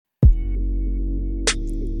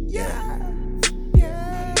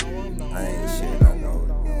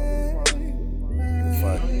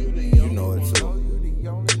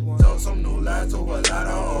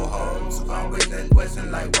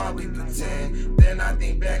asking like why we pretend. Then I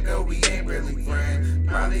think back, girl, we ain't really friends.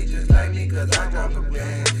 Probably just like me cause I drop a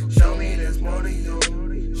pen. Show me there's more to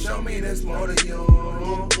you. Show me there's more to you.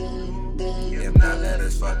 If not, let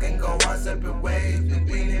us fucking go our separate ways. Been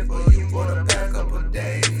waiting for you for the past couple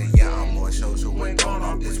days. And yeah, I'm more social when gone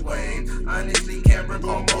off this wave. Honestly, can't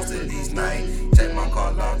recall most of these nights. Check my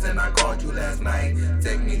call logs and I called you last night.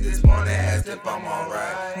 Take me this morning, asked if I'm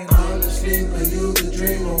alright. Honestly, for you to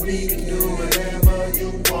dreamer, we can do whatever you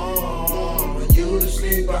want. For you to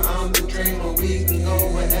sleep, but I'm the dreamer, we can go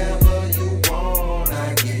wherever you want.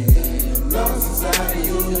 I get lost inside of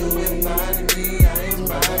you, you embody me, I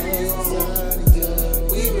embody you.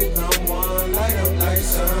 We become one, light up like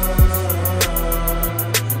sun.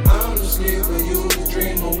 Honestly, for you the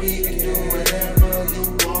dreamer, we can do whatever you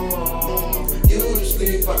want. You to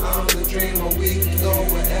sleep, but I'm the dreamer, we can go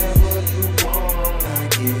wherever